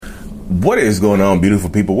What is going on, beautiful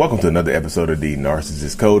people? Welcome to another episode of The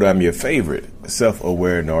Narcissist Code. I'm your favorite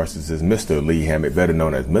self-aware narcissist, Mr. Lee Hammett, better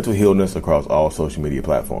known as Mental Healness across all social media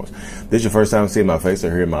platforms. This is your first time seeing my face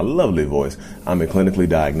or hearing my lovely voice. I'm a clinically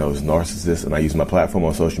diagnosed narcissist, and I use my platform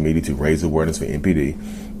on social media to raise awareness for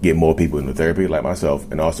NPD, get more people into therapy like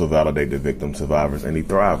myself, and also validate the victims, survivors, and the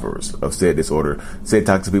thrivers of said disorder, said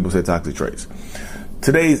toxic people, said toxic traits.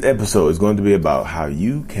 Today's episode is going to be about how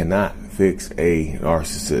you cannot fix a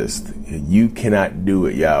narcissist. You cannot do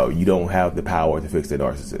it, y'all. You don't have the power to fix a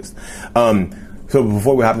narcissist. So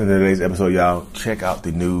before we hop into today's episode, y'all, check out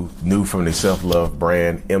the new from the self-love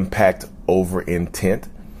brand, Impact Over Intent,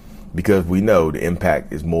 because we know the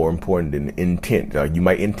impact is more important than the intent. You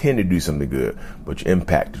might intend to do something good, but your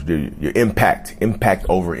impact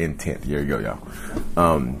over intent. Here you go,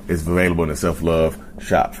 y'all. It's available in the self-love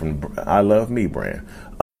shop from I Love Me brand.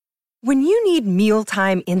 When you need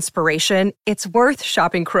mealtime inspiration, it's worth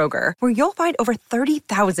shopping Kroger, where you'll find over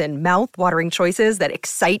 30,000 mouth-watering choices that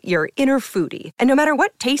excite your inner foodie. And no matter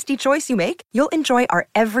what tasty choice you make, you'll enjoy our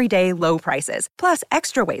everyday low prices, plus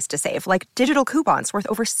extra ways to save, like digital coupons worth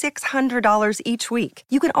over $600 each week.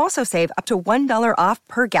 You can also save up to $1 off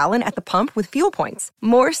per gallon at the pump with fuel points.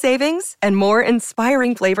 More savings and more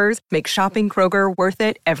inspiring flavors make shopping Kroger worth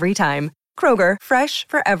it every time. Kroger, fresh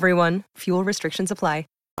for everyone. Fuel restrictions apply.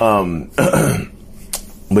 But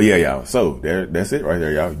yeah, y'all. So that's it right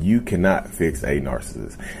there, y'all. You cannot fix a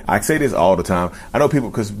narcissist. I say this all the time. I know people,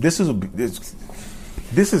 because this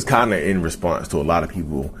is kind of in response to a lot of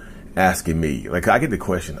people asking me. Like, I get the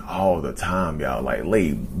question all the time, y'all. Like,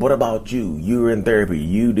 Lee, what about you? You're in therapy.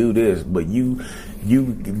 You do this, but you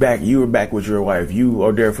were back with your wife. You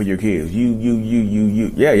are there for your kids. You.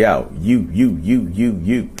 Yeah, y'all.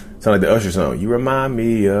 You. Sound like the Usher song. You remind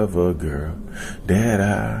me of a girl that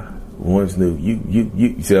I once knew.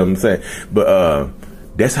 You see what I'm saying? But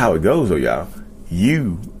that's how it goes, though, y'all.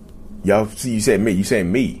 Y'all see, you said me. You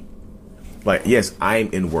saying me. Like, yes,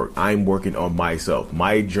 I'm in work. I'm working on myself.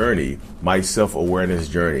 My journey, my self-awareness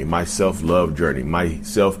journey, my self-love journey, my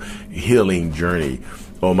self-healing journey,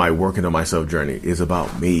 or my working on myself journey is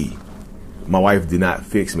about me. My wife did not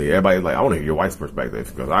fix me. Everybody's like, I want to hear your wife's perspective,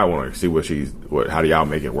 because I want to see how do y'all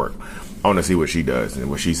make it work? I want to see what she does and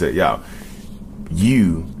what she said. Y'all,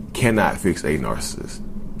 you cannot fix a narcissist.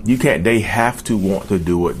 You can't. They have to want to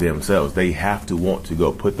do it themselves. They have to want to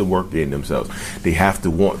go put the work in themselves. They have to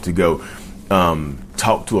want to go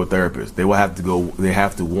talk to a therapist. They have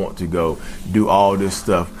to want to go do all this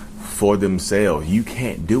stuff for themselves. You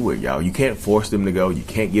can't do it, y'all. You can't force them to go. You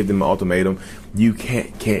can't give them an ultimatum. You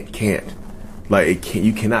can't. Like,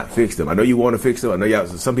 you cannot fix them. I know you want to fix them. I know y'all.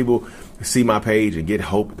 Some people see my page and get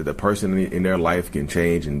hope that the person in their life can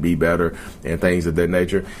change and be better and things of that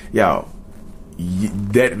nature. Y'all,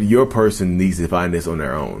 that your person needs to find this on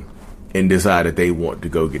their own and decide that they want to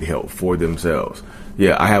go get help for themselves.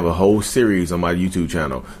 Yeah, I have a whole series on my YouTube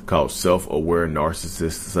channel called Self-Aware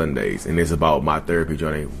Narcissist Sundays, and it's about my therapy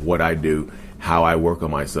journey, what I do, how I work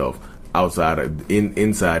on myself,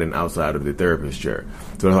 inside and outside of the therapist chair.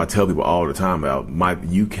 So I tell people all the time about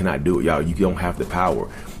you cannot do it, y'all. You don't have the power.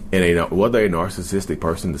 And whether a narcissistic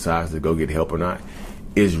person decides to go get help or not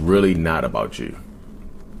is really not about you.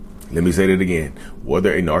 Let me say that again.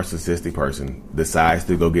 Whether a narcissistic person decides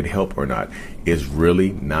to go get help or not is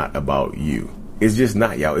really not about you. It's just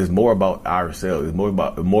not, y'all. It's more about ourselves. It's more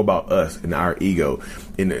about us and our ego.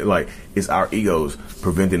 And it's our egos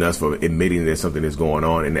preventing us from admitting that something is going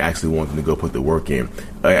on and actually wanting to go put the work in,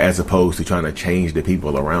 as opposed to trying to change the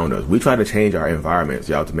people around us. We try to change our environments,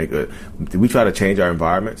 y'all, we try to change our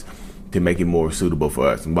environments to make it more suitable for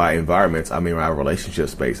us. And by environments, I mean our relationship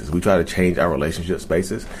spaces. We try to change our relationship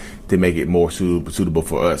spaces to make it more suitable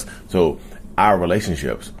for us. So our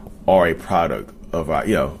relationships are a product of our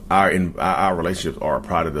relationships are a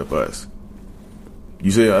product of us.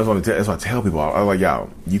 You see, that's what I tell people. I'm like, y'all,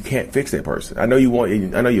 you can't fix that person. I know you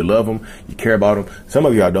love them, you care about them. Some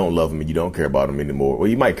of y'all don't love them and you don't care about them anymore. Well,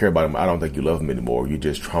 you might care about them. I don't think you love them anymore. You're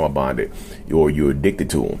just trauma bonded, or you're addicted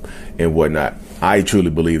to them and whatnot. I truly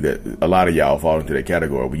believe that a lot of y'all fall into that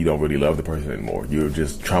category where you don't really love the person anymore. You're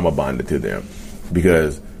just trauma bonded to them,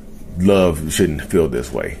 because love shouldn't feel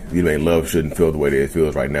this way. Love shouldn't feel the way that it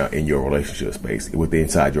feels right now in your relationship space,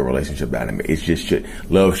 inside your relationship dynamic.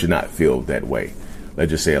 Love should not feel that way. Let's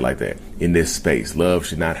just say it like that. In this space, love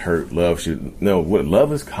should not hurt. Love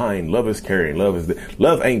is kind. Love is caring.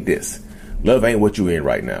 Love ain't this. Love ain't what you in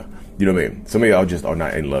right now. You know what I mean? Some of y'all just are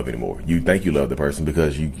not in love anymore. You think you love the person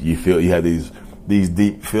because you feel you have these these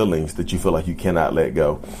deep feelings that you feel like you cannot let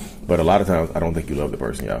go. But a lot of times, I don't think you love the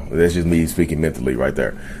person, y'all. That's just me speaking mentally right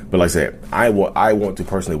there. But like I said, I want to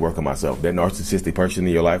personally work on myself. That narcissistic person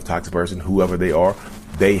in your life, toxic person, whoever they are,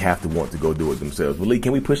 they have to want to go do it themselves. But Lee,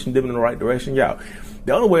 can we push them in the right direction? Yeah.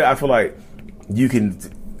 The only way I feel like you can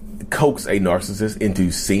coax a narcissist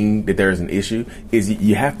into seeing that there's an issue is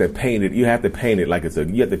you have to paint it. You have to paint it like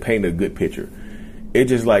you have to paint a good picture. It's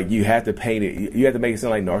just like you have to paint it. You have to make it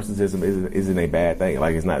sound like narcissism isn't a bad thing.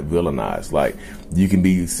 Like it's not villainized. Like you can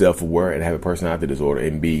be self-aware and have a personality disorder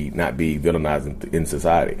and not be villainized in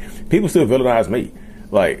society. People still villainize me.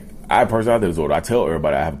 Like I have a personality disorder. I tell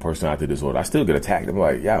everybody I have a personality disorder. I still get attacked. I'm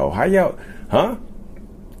like, yo, how y'all, huh?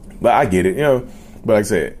 But I get it, you know. But like I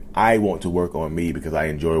said, I want to work on me because I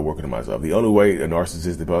enjoy working on myself. The only way a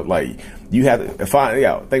narcissistic, like you have to find,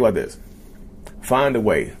 think about this. Find a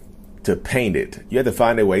way to paint it. You have to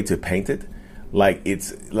find a way to paint it like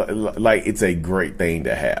it's a great thing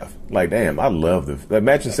to have. Like, damn, I love the.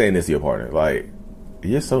 Imagine saying this to your partner, like,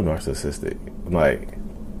 you're so narcissistic, like,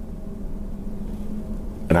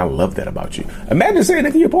 and I love that about you. Imagine saying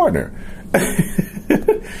it to your partner,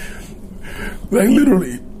 like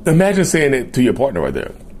literally. Imagine saying it to your partner right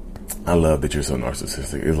there. I love that you're so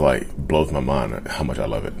narcissistic. It's like blows my mind how much I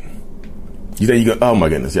love it. You think you go, oh my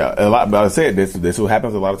goodness, yeah. But I said this what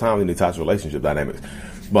happens a lot of times in the toxic relationship dynamics.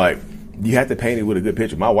 But you have to paint it with a good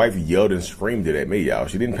picture. My wife yelled and screamed it at me, y'all.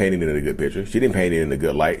 She didn't paint it in a good picture. She didn't paint it in a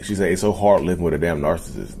good light. She said it's so hard living with a damn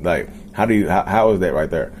narcissist. Like, how is that right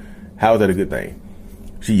there? How is that a good thing?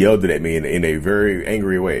 She yelled it at me in a very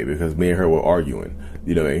angry way because me and her were arguing.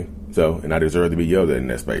 You know what I mean? So, and I deserve to be yelled at in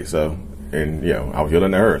that space. So, and you know, I was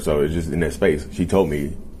yelling at her. So it's just in that space. She told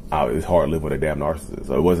me it's hard living with a damn narcissist.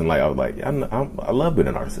 So it wasn't like I was like, I love being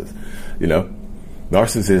a narcissist. You know,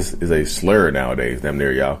 narcissist is a slur nowadays. Damn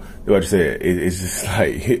near y'all. What I said, it's just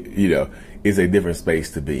like, you know, it's a different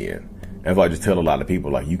space to be in. And if I just tell a lot of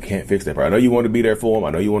people, like, you can't fix that part. I know you want to be there for them.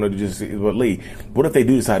 I know you want to just, but Lee, what if they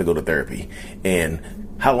do decide to go to therapy? And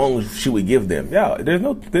how long should we give them? Yeah, there's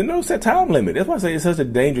no set time limit. That's why I say it's such a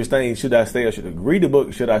dangerous thing. Should I stay or read the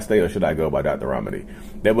book? Should I stay or should I go by Dr. Romney?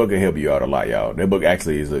 That book can help you out a lot, y'all. That book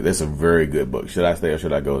actually that's a very good book. Should I stay or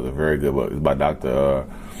should I go? It's a very good book. It's by Dr.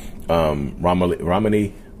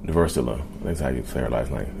 Romney Versila. That's how you say her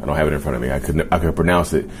last name. I don't have it in front of me. I could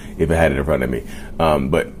pronounce it if I had it in front of me.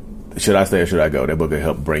 But should I stay or should I go? That book will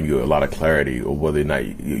help bring you a lot of clarity of whether or not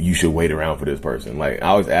you should wait around for this person. Like I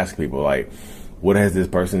always ask people, like, what has this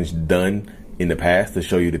person done in the past to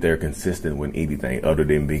show you that they're consistent with anything other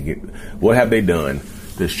than being? What have they done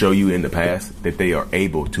to show you in the past that they are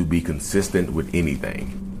able to be consistent with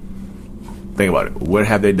anything? Think about it. What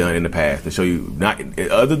have they done in the past to show you, not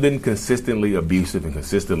other than consistently abusive and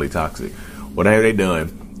consistently toxic? What have they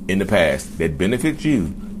done in the past that benefits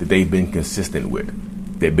you that they've been consistent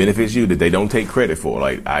with? That benefits you that they don't take credit for?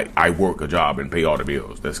 Like I work a job and pay all the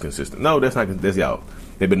bills. That's consistent. No, that's not. That's y'all.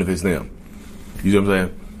 That benefits them. You see what I'm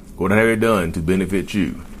saying? What have they done to benefit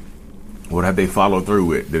you? What have they followed through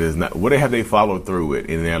with that is not? What have they followed through with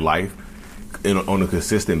in their life on a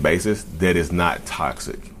consistent basis that is not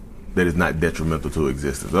toxic, that is not detrimental to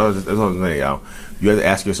existence? That's what I'm saying, y'all. You have to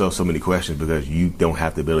ask yourself so many questions because you don't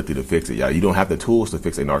have the ability to fix it, y'all. You don't have the tools to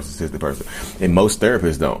fix a narcissistic person, and most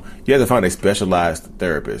therapists don't. You have to find a specialized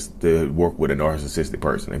therapist to work with a narcissistic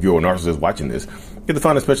person. If you're a narcissist watching this, you have to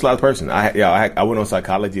find a specialized person. I went on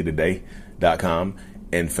psychologytoday.com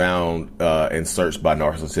and found and searched by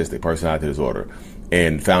narcissistic personality disorder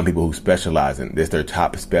and found people who specialize in this. Their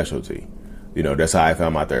top specialty. You know, that's how I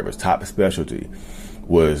found my therapist. Top specialty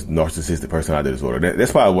was narcissistic personality disorder.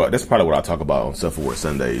 That's probably what I talk about on Self-Aware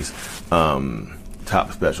Sundays.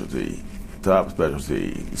 Top specialty.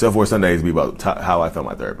 Self-Aware Sundays be about how I found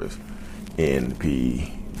my therapist.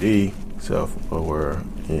 NPD. Self-Aware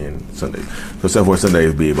in Sundays. So Self-Aware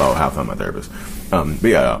Sundays be about how I found my therapist. But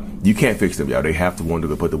yeah, you can't fix them, y'all. They have to want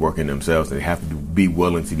to put the work in themselves, and they have to be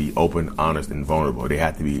willing to be open, honest, and vulnerable. They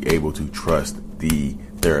have to be able to trust the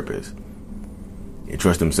therapist and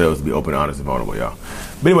trust themselves to be open, honest, and vulnerable, y'all.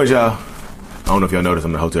 But anyways, y'all, I don't know if y'all noticed,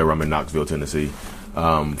 I'm in a hotel room in Knoxville, Tennessee,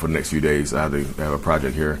 for the next few days. I have a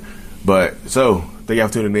project here. But so thank y'all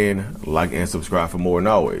for tuning in. Like and subscribe for more. And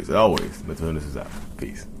always, mental illness is out.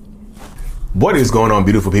 Peace. What is going on,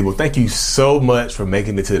 beautiful people? Thank you so much for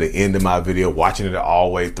making it to the end of my video, watching it all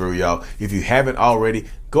the way through, y'all. If you haven't already,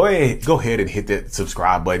 go ahead and hit that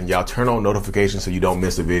subscribe button, y'all. Turn on notifications so you don't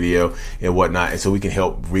miss a video and whatnot, and so we can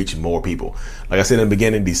help reach more people. Like I said in the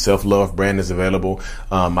beginning, the self-love brand is available.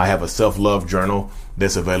 I have a self-love journal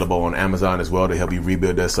that's available on Amazon as well to help you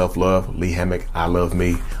rebuild that self-love. Lee Hammock, I Love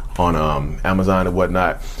Me, on Amazon and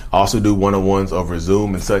whatnot. I also do one-on-ones over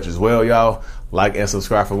Zoom and such as well, y'all. Like and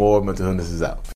subscribe for more. Mental Illness is out.